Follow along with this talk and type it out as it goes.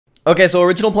Okay, so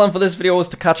original plan for this video was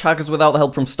to catch hackers without the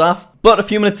help from staff, but a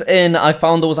few minutes in, I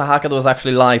found there was a hacker that was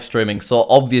actually live streaming, so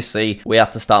obviously we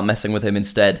had to start messing with him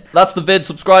instead. That's the vid,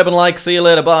 subscribe and like, see you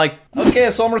later, bye.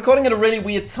 Okay, so I'm recording at a really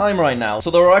weird time right now,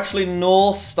 so there are actually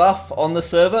no staff on the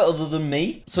server other than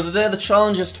me. So today the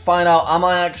challenge is to find out, am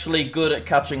I actually good at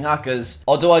catching hackers,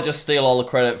 or do I just steal all the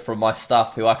credit from my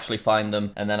staff who actually find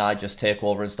them, and then I just take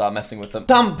over and start messing with them.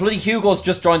 Damn, bloody Hugo's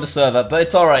just joined the server, but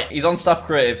it's alright, he's on staff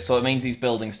creative, so it means he's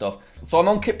building stuff. So I'm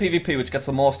on Kit PvP, which gets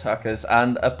the most hackers,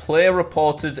 and a player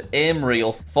reported aim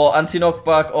reel for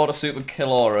anti-knockback, auto soup, and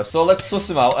kill aura. So let's suss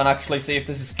him out and actually see if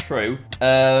this is true.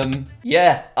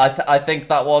 Yeah, I think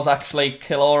that was actually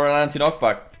kill aura and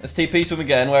anti-knockback. Let's TP to him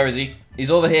again. Where is he? He's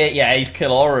over here. Yeah, he's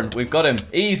kill aura. We've got him.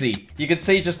 Easy. You can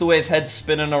see just the way his head's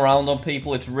spinning around on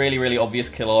people. It's really, really obvious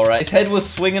kill aura. His head was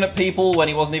swinging at people when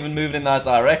he wasn't even moving in that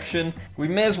direction. We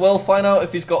may as well find out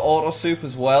if he's got auto soup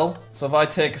as well. So if I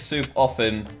take a soup off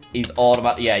him, he's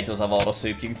automatic. Yeah, he does have auto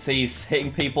soup. You can see he's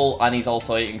hitting people and he's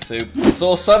also eating soup.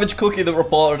 So Savage Cookie that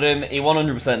reported him, he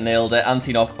 100% nailed it.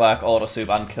 Anti-knockback, auto soup,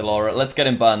 and kill aura. Let's get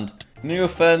him banned. New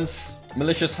offense.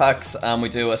 Malicious hacks, and we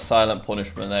do a silent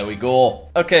punishment. There we go.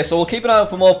 Okay, so we'll keep an eye out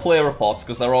for more player reports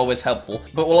because they're always helpful,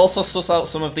 but we'll also suss out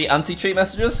some of the anti-cheat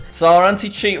messages. So our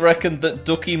anti-cheat reckoned that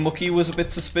Ducky Mucky was a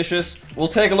bit suspicious. We'll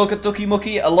take a look at Ducky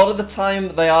Mucky. A lot of the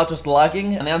time they are just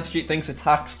lagging, and the anti-cheat thinks it's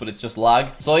hacks, but it's just lag.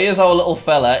 So here's our little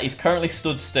fella. He's currently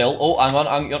stood still. Oh, hang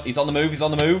on, he's on the move, he's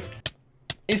on the move.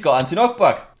 He's got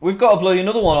anti-knockback. We've got to blow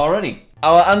another one already.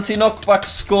 Our anti-knockback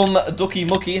scum, Ducky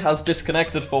Mucky, has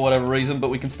disconnected for whatever reason, but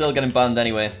we can still get him banned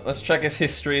anyway. Let's check his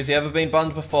history. Has he ever been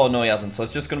banned before? No, he hasn't. So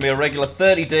it's just going to be a regular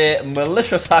 30-day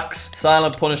malicious hacks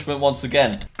silent punishment once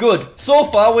again. Good. So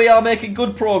far, we are making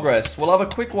good progress. We'll have a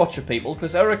quick watch of people,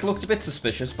 because Eric looked a bit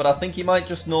suspicious, but I think he might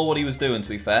just know what he was doing, to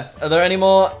be fair. Are there any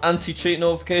more anti-cheat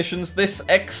notifications? This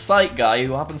Excite guy,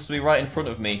 who happens to be right in front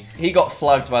of me, he got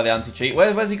flagged by the anti-cheat.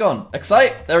 Where's he gone?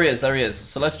 Excite? There he is, there he is.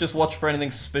 So let's just watch for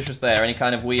anything suspicious there. Any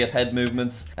kind of weird head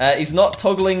movements. He's not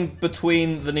toggling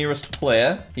between the nearest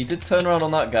player. He did turn around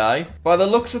on that guy. By the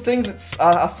looks of things, it's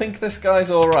I think this guy's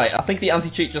alright. I think the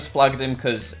anti-cheat just flagged him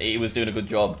because he was doing a good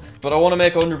job. But I want to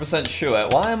make 100% sure.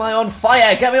 Why am I on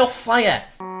fire? Get me off fire!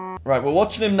 Right, we're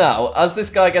watching him now. As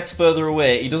this guy gets further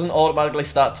away, he doesn't automatically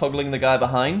start toggling the guy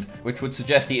behind, which would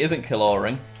suggest he isn't kill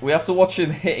auraing. We have to watch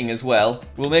him hitting as well.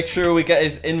 We'll make sure we get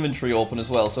his inventory open as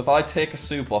well. So if I take a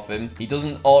soup off him, he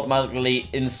doesn't automatically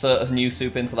insert a new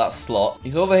soup into that slot.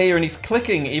 He's over here and he's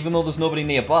clicking even though there's nobody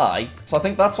nearby. So I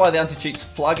think that's why the anti-cheat's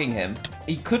flagging him.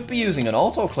 He could be using an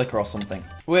auto-clicker or something.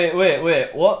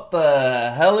 Wait. What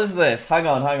the hell is this? Hang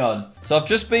on. So I've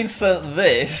just been sent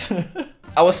this.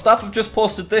 Our staff have just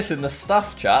posted this in the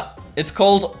staff chat. It's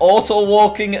called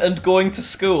auto-walking and going to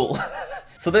school.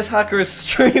 So this hacker is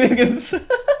streaming himself.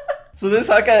 So this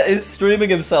hacker is streaming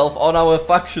himself on our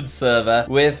faction server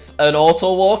with an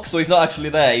auto-walk. So he's not actually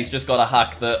there. He's just got a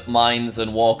hack that mines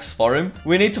and walks for him.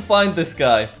 We need to find this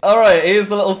guy. Alright, here's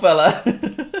the little fella.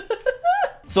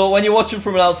 So when you're watching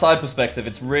from an outside perspective,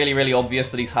 it's really, really obvious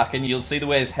that he's hacking. You'll see the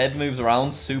way his head moves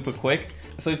around super quick.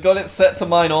 So he's got it set to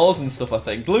mine ores and stuff, I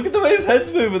think. Look at the way his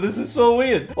head's moving. This is so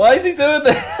weird. Why is he doing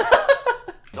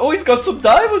that? Oh, he's got some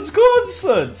diamonds. Go on,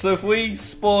 son. So if we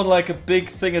spawn like a big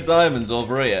thing of diamonds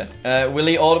over here, will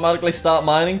he automatically start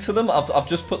mining to them? I've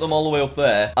just put them all the way up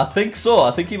there. I think so.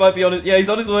 I think he might be on it. Yeah, he's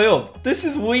on his way up. This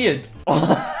is weird.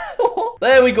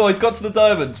 There we go. He's got to the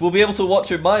diamonds. We'll be able to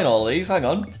watch him mine all these. Hang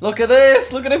on. Look at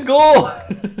this. Look at him go.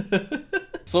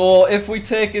 So, if we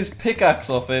take his pickaxe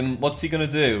off him, what's he gonna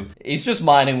do? He's just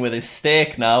mining with his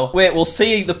stake now. Wait, we'll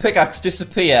see the pickaxe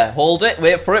disappear. Hold it,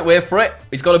 wait for it.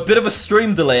 He's got a bit of a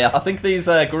stream delay. I think these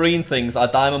green things are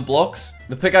diamond blocks.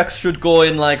 The pickaxe should go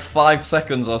in like 5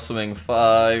 seconds or something.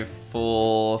 5,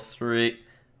 4, 3...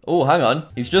 Oh, hang on.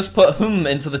 He's just put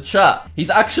into the chat.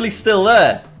 He's actually still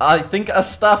there. I think a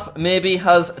staff maybe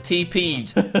has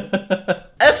TP'd.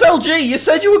 SLG, you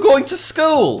said you were going to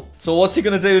school. So what's he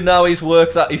going to do now he's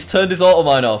worked out? He's turned his auto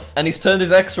mine off. And he's turned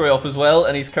his x-ray off as well.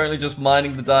 And he's currently just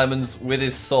mining the diamonds with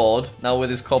his sword. Now with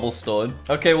his cobblestone.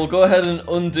 Okay, we'll go ahead and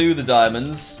undo the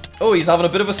diamonds. Oh, he's having a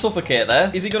bit of a suffocate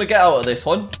there. Is he going to get out of this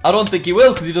one? I don't think he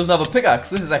will because he doesn't have a pickaxe.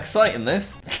 This is exciting,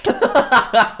 this.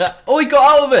 Oh, he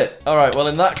got out of it. All right, well,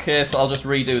 in that case, I'll just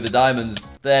redo the diamonds.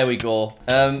 There we go.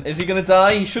 Is he going to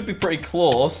die? He should be pretty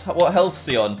close. What health's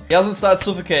he on? He hasn't started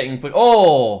suffocating, but...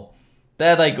 Oh!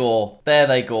 There they go. There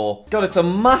they go. God, it's a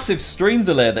massive stream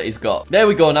delay that he's got. There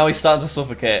we go. Now he's starting to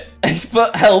suffocate. He's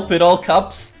put help in all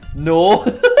caps. No.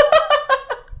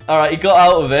 Alright, he got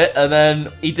out of it, and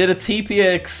then he did a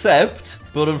TPA accept,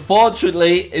 but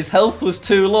unfortunately, his health was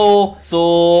too low,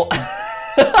 so...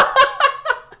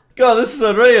 God, this is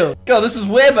unreal. God, this is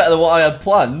way better than what I had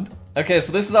planned. Okay,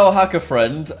 so this is our hacker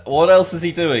friend. What else is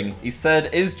he doing? He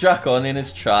said, is Jack on in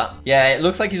his chat? Yeah, it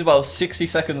looks like he's about 60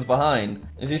 seconds behind.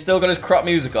 Is he still got his crap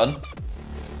music on?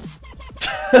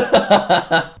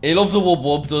 He loves a wub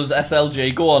wub, does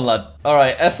SLG. Go on, lad.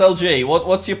 Alright, SLG,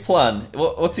 what's your plan?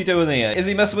 What's he doing here? Is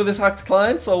he messing with his hacked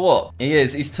clients or what? He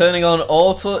is. He's turning on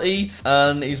auto eat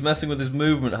and he's messing with his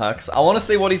movement hacks. I want to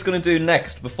see what he's going to do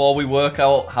next before we work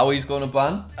out how he's going to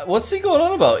ban. What's he going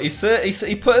on about?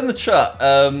 He put in the chat,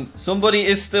 somebody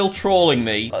is still trolling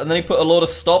me. And then he put a load of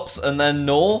stops and then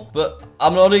no, but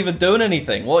I'm not even doing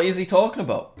anything. What is he talking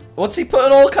about? What's he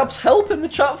putting all caps help in the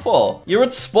chat for? You're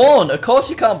at spawn. Of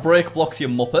course you can't break blocks, you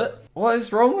muppet. What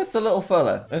is wrong with the little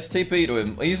fella? Let's TP to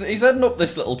him. He's heading up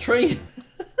this little tree.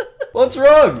 What's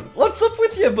wrong? What's up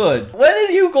with you, bud? When did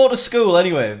you go to school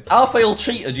anyway? Arfail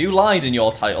cheated. You lied in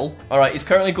your title. Alright, he's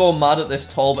currently going mad at this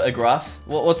tall bit of grass.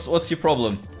 What's your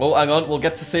problem? Oh, hang on. We'll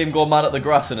get to see him go mad at the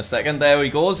grass in a second. There he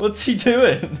goes. What's he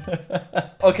doing?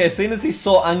 Okay, seeing as he's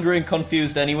so angry and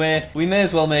confused anyway, we may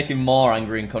as well make him more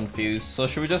angry and confused. So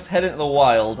should we just head into the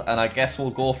wild, and I guess we'll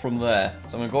go from there.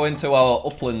 So I'm going to go into our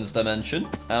uplands dimension,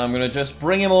 and I'm going to just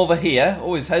bring him over here.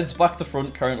 Oh, his head's back to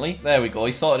front currently. There we go.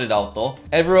 He sorted it out, though.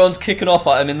 Everyone's kicking off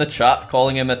at him in the chat,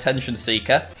 calling him attention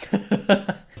seeker.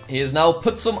 He has now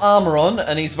put some armor on,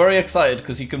 and he's very excited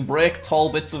because he can break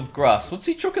tall bits of grass. What's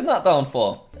he chucking that down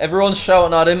for? Everyone's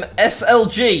shouting at him,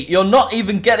 SLG, you're not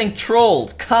even getting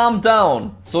trolled. Calm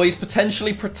down. So he's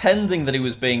potentially pretending that he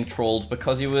was being trolled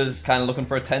because he was kind of looking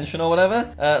for attention or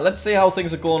whatever. Let's see how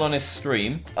things are going on his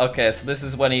stream. Okay, so this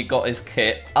is when he got his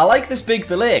kit. I like this big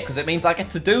delay because it means I get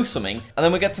to do something, and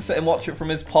then we get to sit and watch it from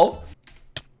his POV.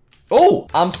 Oh,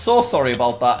 I'm so sorry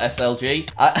about that,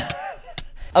 SLG.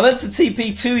 I meant to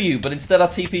TP to you, but instead I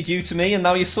TP'd you to me, and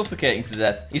now you're suffocating to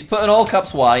death. He's putting all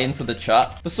caps Y into the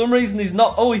chat. For some reason, he's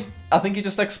not... Oh, I think he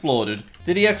just exploded.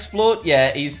 Did he explode?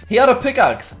 Yeah, he had a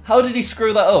pickaxe. How did he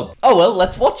screw that up? Oh, well,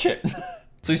 let's watch it.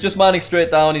 So he's just mining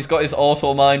straight down. He's got his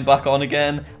auto mine back on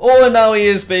again. Oh, and now he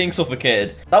is being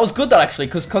suffocated. That was good, that, actually,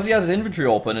 because he has his inventory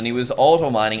open and he was auto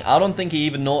mining. I don't think he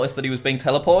even noticed that he was being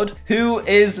teleported. Who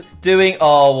is doing...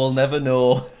 Oh, we'll never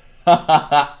know.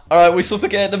 Alright, we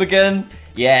suffocated him again.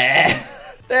 Yeah.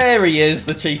 There he is,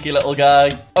 the cheeky little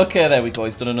guy. Okay, there we go.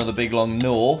 He's done another big long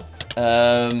no.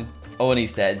 Oh, and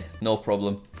he's dead. No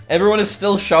problem. Everyone is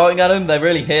still shouting at him. They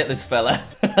really hate this fella.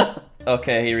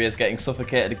 Okay, here he is getting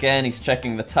suffocated again. He's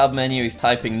checking the tab menu. He's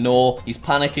typing no. He's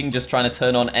panicking, just trying to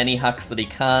turn on any hacks that he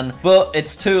can. But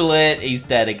it's too late. He's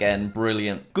dead again.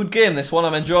 Brilliant. Good game, this one.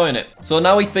 I'm enjoying it. So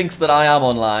now he thinks that I am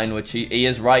online, which he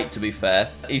is right, to be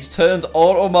fair. He's turned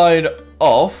auto mine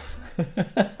off.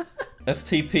 Let's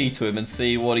TP to him and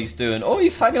see what he's doing. Oh,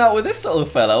 he's hanging out with this little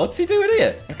fella. What's he doing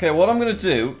here? Okay, what I'm going to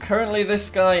do... Currently,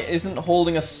 this guy isn't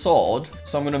holding a sword.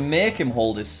 So I'm going to make him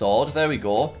hold his sword. There we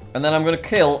go. And then I'm going to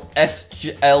kill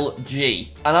SLG.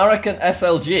 And I reckon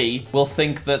SLG will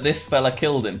think that this fella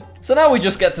killed him. So now we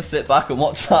just get to sit back and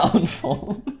watch that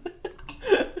unfold.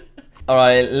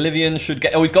 Alright, Livian should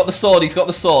get... Oh, he's got the sword. He's got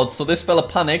the sword. So this fella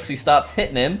panics. He starts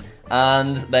hitting him.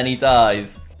 And then he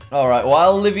dies. Alright,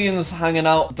 while Livian's hanging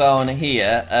out down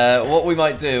here, what we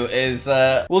might do is,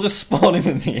 we'll just spawn him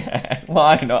in the air.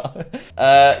 Why not?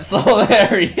 So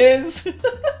there he is.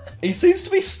 He seems to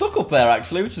be stuck up there,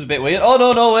 actually, which is a bit weird. Oh,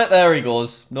 no, wait, there he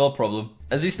goes. No problem.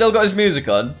 Has he still got his music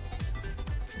on?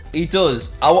 He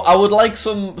does. I would like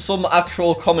some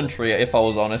actual commentary, if I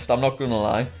was honest. I'm not gonna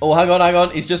lie. Oh, hang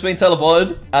on. He's just been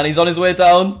teleported, and he's on his way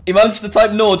down. He managed to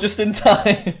type no just in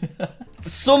time.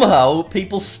 Somehow,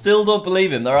 people still don't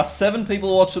believe him. There are 7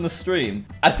 people watching the stream.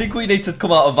 I think we need to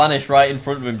come out of Vanish right in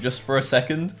front of him just for a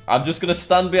second. I'm just going to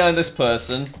stand behind this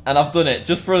person, and I've done it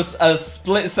just for a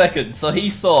split second. So he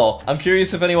saw. I'm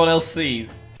curious if anyone else sees.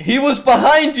 He was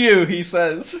behind you, he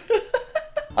says.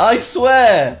 I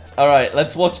swear. Alright,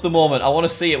 let's watch the moment. I want to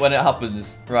see it when it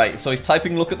happens. Right, so he's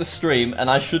typing look at the stream, and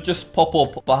I should just pop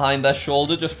up behind their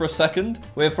shoulder just for a second.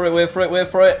 Wait for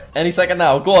it. Any second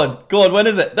now. Go on, when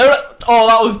is it? There. Oh,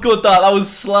 that was good, that was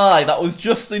sly. That was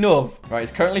just enough. Right,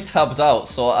 he's currently tabbed out,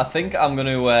 so I think I'm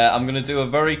gonna do a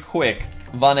very quick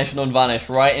vanish and unvanish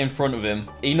right in front of him.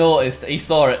 He noticed, he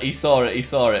saw it.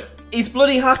 He's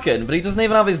bloody hacking, but he doesn't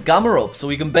even have his gamma up, so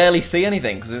we can barely see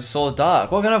anything because it's so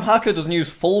dark. What kind of hacker doesn't use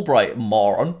full bright,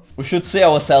 moron? We should see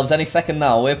ourselves any second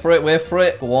now. Wait for it.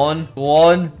 Go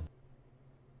on.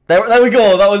 There we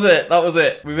go. That was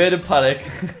it. We made him panic.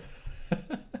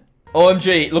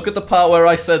 OMG, look at the part where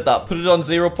I said that. Put it on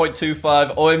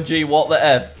 0.25. OMG, what the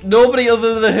F? Nobody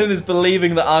other than him is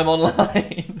believing that I'm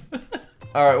online.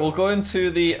 Alright, we'll go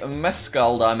into the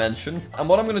Mescal dimension. And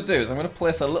what I'm going to do is I'm going to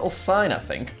place a little sign, I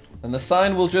think. And the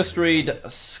sign will just read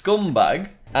scumbag.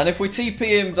 And if we TP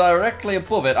him directly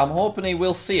above it, I'm hoping he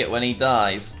will see it when he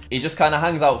dies. He just kind of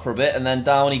hangs out for a bit and then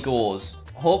down he goes.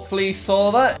 Hopefully he saw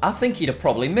that. I think he'd have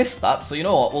probably missed that. So you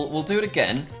know what? We'll do it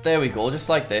again. There we go. Just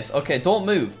like this. Okay, don't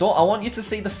move. I want you to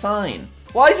see the sign.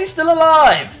 Why is he still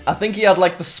alive? I think he had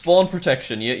like the spawn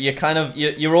protection.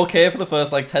 You're okay for the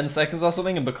first like 10 seconds or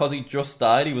something. And because he just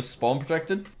died, he was spawn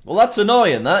protected. Well, that's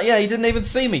annoying that. Yeah, he didn't even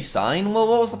see me sign. Well,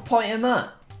 what was the point in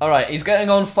that? Alright, he's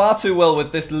getting on far too well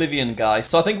with this Livian guy,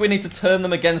 so I think we need to turn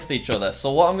them against each other.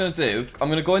 So what I'm going to do, I'm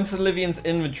going to go into Livian's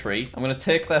inventory, I'm going to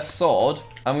take their sword,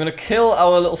 I'm going to kill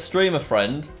our little streamer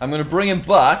friend, I'm going to bring him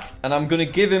back, and I'm going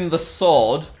to give him the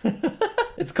sword.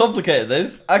 It's complicated,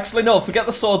 this. Actually, no, forget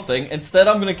the sword thing. Instead,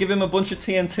 I'm going to give him a bunch of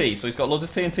TNT, so he's got loads of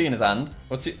TNT in his hand.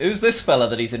 Who's this fella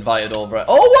that he's invited over?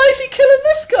 Oh, why is he killing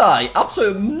this guy?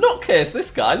 Absolute nutcase, this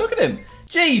guy. Look at him.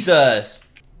 Jesus.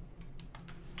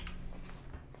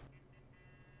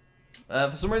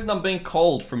 For some reason, I'm being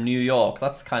called from New York.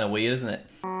 That's kind of weird, isn't it?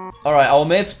 Alright, our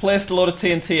mate's placed a load of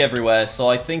TNT everywhere, so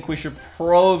I think we should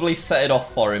probably set it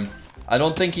off for him. I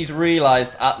don't think he's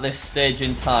realised at this stage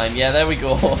in time. Yeah, there we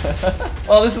go.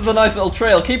 Oh, this is a nice little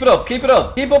trail. Keep it up, keep it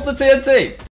up. Keep up the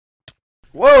TNT.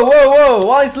 Whoa, whoa, whoa.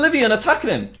 Why is Livian attacking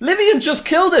him? Livian just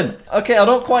killed him. Okay, I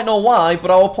don't quite know why,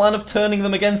 but our plan of turning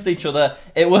them against each other,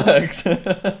 it works.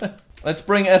 Let's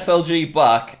bring SLG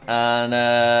back and...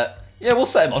 yeah, we'll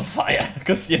set him on fire,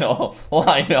 because, you know,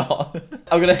 why not?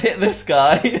 I'm going to hit this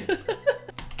guy.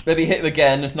 Maybe hit him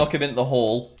again, knock him into the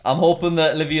hole. I'm hoping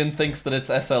that Livian thinks that it's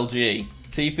SLG.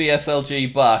 TP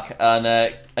SLG back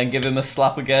and give him a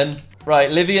slap again.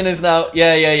 Right, Livian is now...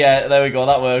 Yeah, there we go,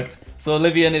 that worked. So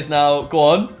Livian is now... Go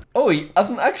on. Oh, he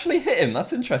hasn't actually hit him,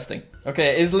 that's interesting.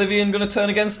 Okay, is Livian going to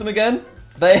turn against him again?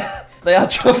 They are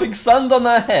dropping sand on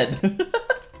their head.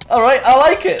 Alright, I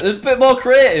like it. There's a bit more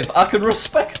creative. I can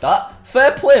respect that.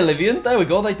 Fair play, Livian. There we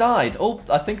go, they died. Oh,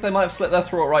 I think they might have slit their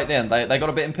throat right then. They got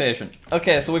a bit impatient.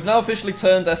 Okay, so we've now officially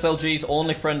turned SLG's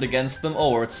only friend against them.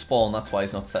 Oh, we're at spawn. That's why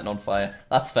he's not setting on fire.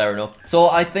 That's fair enough. So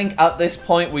I think at this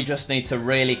point, we just need to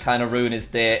really kind of ruin his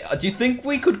day. Do you think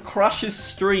we could crash his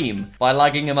stream by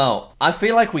lagging him out? I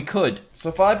feel like we could. So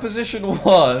if I position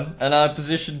 1 and I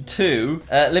position 2,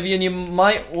 Livian, you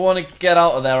might want to get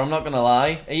out of there, I'm not going to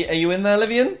lie. Are you in there,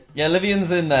 Livian? Yeah,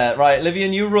 Livian's in there. Right,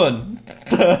 Livian, you run.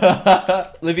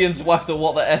 Livian's whacked a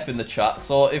what the F in the chat.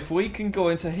 So if we can go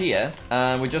into here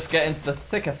and we just get into the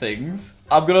thick of things,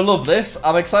 I'm going to love this.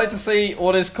 I'm excited to see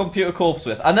what his computer copes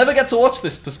with. I never get to watch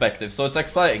this perspective, so it's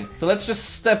exciting. So let's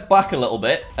just step back a little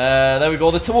bit. There we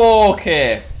go.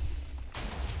 Okay.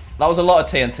 That was a lot of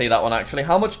TNT, that one, actually.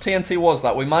 How much TNT was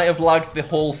that? We might have lagged the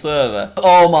whole server.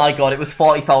 Oh my god, it was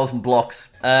 40,000 blocks.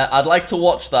 I'd like to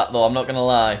watch that, though, I'm not going to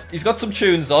lie. He's got some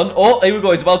tunes on. Oh, here we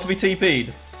go, he's about to be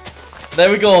TP'd. There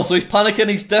we go, so he's panicking,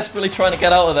 he's desperately trying to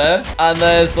get out of there. And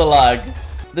there's the lag.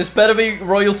 This better be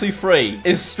royalty-free.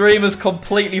 His stream is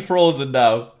completely frozen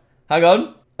now. Hang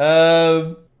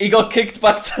on. He got kicked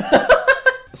back to...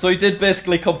 So he did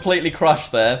basically completely crash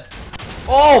there.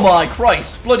 Oh my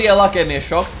Christ, bloody hell, that gave me a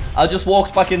shock. I just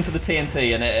walked back into the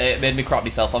TNT and it made me crap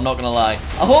myself, I'm not gonna lie.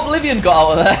 I hope Livian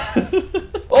got out of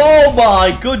there. Oh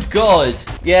my good god.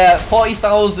 Yeah,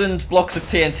 40,000 blocks of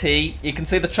TNT. You can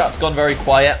see the chat's gone very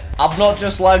quiet. I've not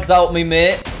just lagged out me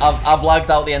mate, I've lagged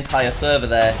out the entire server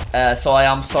there. So I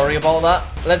am sorry about that.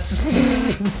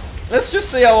 Let's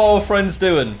just see how our friend's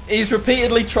doing. He's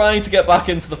repeatedly trying to get back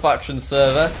into the faction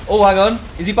server. Oh, hang on.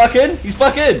 Is he back in? He's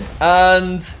back in.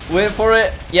 And wait for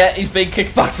it. Yeah, he's being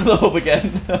kicked back to the hub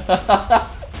again.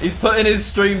 He's put in his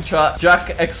stream chat,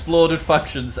 Jack Exploded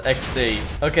Factions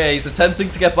XD. Okay, he's attempting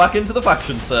to get back into the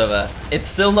faction server. It's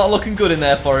still not looking good in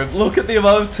there for him. Look at the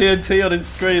amount of TNT on his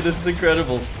screen. This is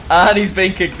incredible. And he's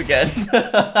being kicked again.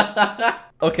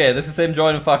 Okay, this is him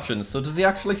joining factions. So does he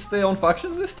actually stay on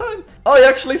factions this time? Oh, he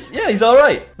actually... Yeah, he's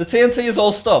alright. The TNT is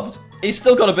all stopped. He's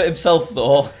still got a bit himself,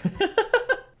 though.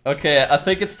 Okay, I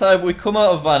think it's time we come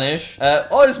out of Vanish.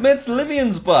 Oh, his mate's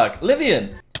Livian's back.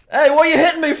 Livian. Hey, what are you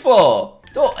hitting me for?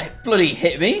 Don't bloody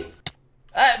hit me.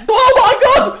 Oh, my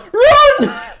God!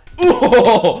 Run!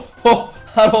 Oh,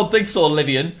 I don't think so,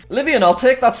 Livian. Livian, I'll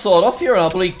take that sword off you and I'll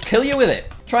bloody kill you with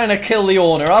it. Trying to kill the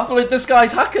owner. I believe this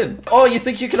guy's hacking. Oh, you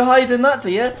think you can hide in that, do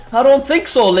you? I don't think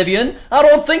so, Livian. I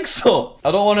don't think so.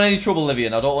 I don't want any trouble,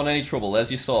 Livian. I don't want any trouble.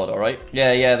 There's your sword, alright?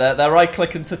 Yeah, they're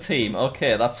right-clicking to team.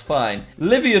 Okay, that's fine.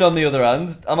 Livian, on the other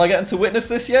hand, am I getting to witness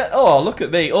this yet? Oh, look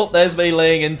at me. Oh, there's me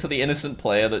laying into the innocent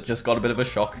player that just got a bit of a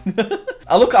shock.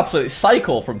 I look absolutely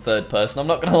psycho from third person, I'm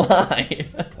not gonna lie.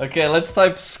 Okay, let's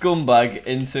type scumbag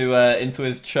into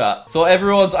his chat. So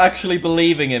everyone's actually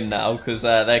believing him now, because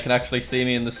they can actually see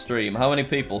me in the stream. How many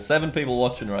people? 7 people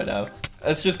watching right now.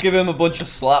 Let's just give him a bunch of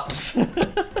slaps.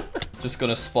 Just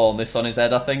gonna spawn this on his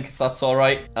head, I think, if that's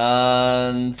alright.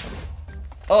 And...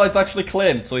 oh, it's actually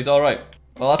claimed, so he's alright.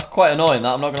 Well, that's quite annoying,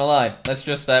 that, I'm not gonna lie. Let's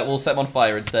just, we'll set him on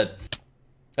fire instead.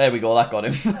 There we go, that got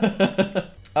him.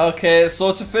 Okay,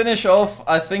 so to finish off,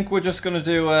 I think we're just gonna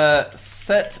do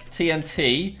set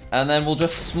TNT, and then we'll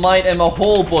just smite him a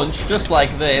whole bunch, just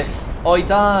like this. Oh, he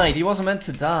died. He wasn't meant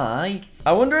to die.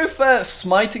 I wonder if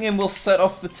smiting him will set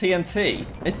off the TNT.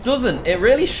 It doesn't. It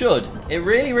really should. It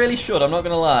really, really should. I'm not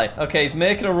gonna lie. Okay, he's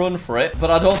making a run for it,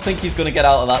 but I don't think he's gonna get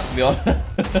out of that, to be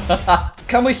honest.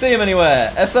 Can we see him anywhere?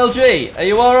 SLG, are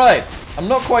you alright? I'm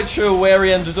not quite sure where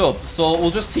he ended up, so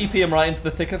we'll just TP him right into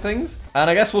the thick of things. And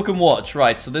I guess we can watch.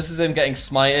 Right, so this is him getting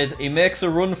smited. He makes a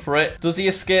run for it. Does he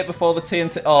escape before the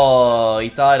TNT? Oh, he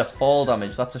died of fall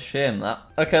damage. That's a shame, that.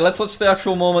 Okay, let's watch the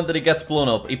actual moment that he gets blown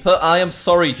up. He put "I am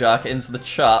sorry, Jack" into the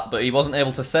chat, but he wasn't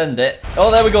able to send it. Oh,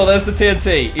 there we go. There's the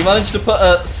TNT. He managed to put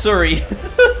a "sorry."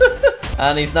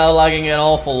 And he's now lagging an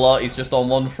awful lot. He's just on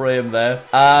 1 frame there.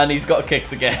 And he's got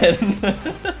kicked again.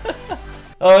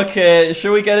 Okay,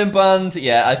 should we get him banned?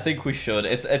 Yeah, I think we should.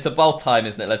 It's about time,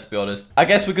 isn't it? Let's be honest. I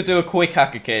guess we could do a quick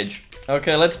hacker cage.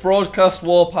 Okay, let's broadcast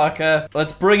Warp Hacker.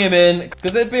 Let's bring him in,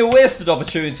 because it'd be a wasted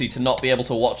opportunity to not be able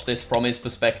to watch this from his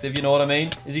perspective, you know what I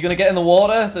mean? Is he gonna get in the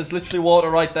water? There's literally water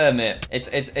right there, mate.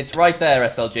 It's right there,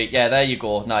 SLG. Yeah, there you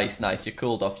go. Nice, nice. You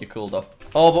cooled off, you cooled off.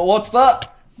 Oh, but what's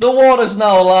that? The water's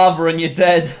now lava and you're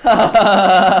dead.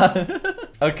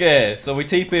 Okay, so we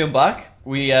TP him back.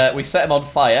 We set him on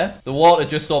fire. The water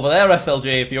just over there,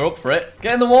 SLG, if you're up for it.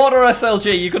 Get in the water,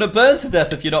 SLG. You're gonna burn to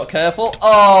death if you're not careful.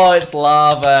 Oh, it's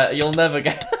lava. You'll never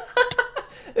get...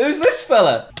 Who's this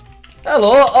fella?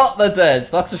 Hello. Oh, they're dead.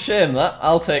 That's a shame, that.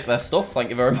 I'll take their stuff.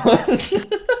 Thank you very much.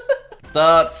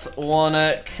 That's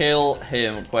wanna kill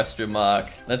him, question mark.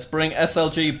 Let's bring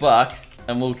SLG back.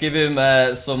 And we'll give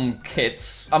him some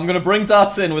kits. I'm going to bring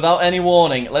darts in without any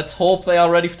warning. Let's hope they are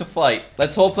ready to fight.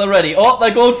 Let's hope they're ready. Oh,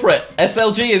 they're going for it.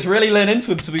 SLG is really laying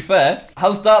into him, to be fair.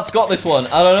 Has darts got this one?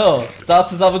 I don't know.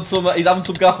 Darts is having some, he's having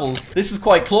some gaffles. This is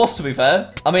quite close, to be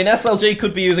fair. I mean, SLG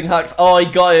could be using hacks. Oh, he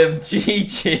got him.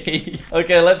 GG.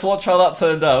 Okay, let's watch how that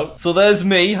turned out. So there's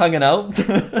me hanging out.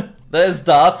 There's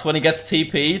darts when he gets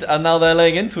TP'd. And now they're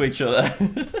laying into each other.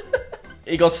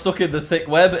 He got stuck in the thick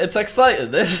web. It's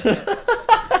exciting, this.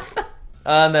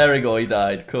 And there we go, he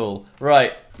died. Cool.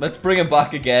 Right, let's bring him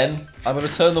back again. I'm going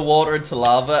to turn the water into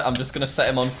lava. I'm just going to set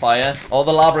him on fire. Or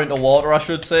the lava into water, I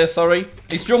should say, sorry.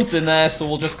 He's jumped in there, so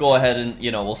we'll just go ahead and,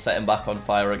 you know, we'll set him back on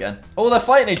fire again. Oh, they're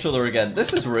fighting each other again.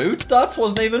 This is rude. Darts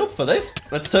wasn't even up for this.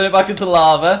 Let's turn it back into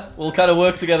lava. We'll kind of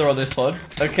work together on this one.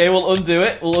 Okay, we'll undo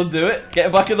it. We'll undo it. Get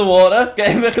him back in the water.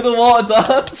 Get him back in the water,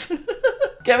 Darts.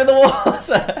 Get him in the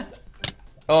water.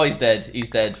 Oh, he's dead. He's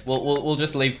dead. We'll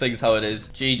just leave things how it is.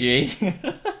 GG.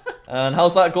 And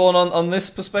how's that going on this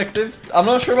perspective? I'm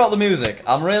not sure about the music.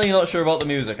 I'm really not sure about the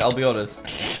music, I'll be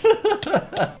honest.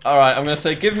 Alright, I'm going to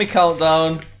say give me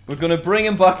countdown. We're going to bring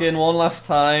him back in one last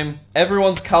time.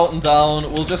 Everyone's counting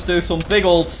down. We'll just do some big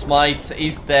old smites.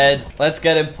 He's dead. Let's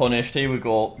get him punished. Here we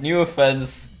go. New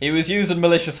offense. He was using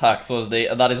malicious hacks, wasn't he?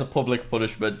 And that is a public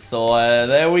punishment. So,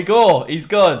 there we go. He's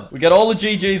gone. We get all the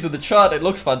GGs in the chat. It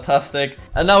looks fantastic.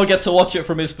 And now we get to watch it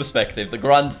from his perspective. The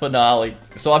grand finale.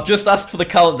 So, I've just asked for the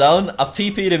countdown. I've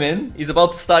TP'd him in. He's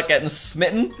about to start getting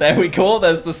smitten. There we go.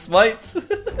 There's the smites.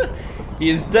 He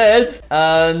is dead.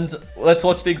 And let's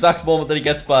watch the exact moment that he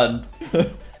gets banned.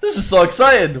 This is so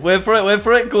exciting. Wait for it. Wait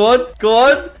for it. Go on. Go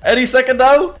on. Any second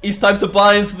now. He's time to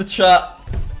buy into the chat.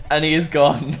 And he is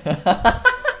gone.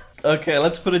 Okay,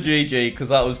 let's put a GG, because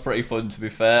that was pretty fun, to be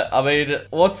fair. I mean,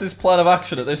 what's his plan of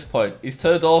action at this point? He's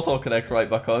turned auto-connect right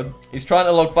back on. He's trying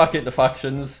to log back into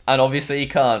factions, and obviously he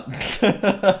can't.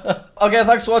 Okay,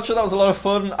 thanks for watching. That was a lot of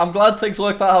fun. I'm glad things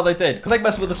worked out how they did. I think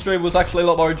messing with the stream was actually a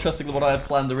lot more interesting than what I had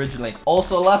planned originally.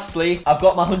 Also, lastly, I've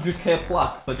got my 100k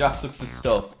plaque for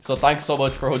JackSucksAtStuff. So thanks so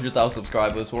much for 100,000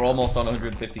 subscribers. We're almost on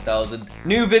 150,000.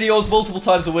 New videos multiple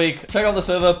times a week. Check out the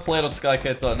server,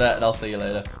 play.skykate.net, and I'll see you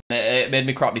later. It made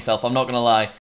me crap myself, I'm not gonna lie.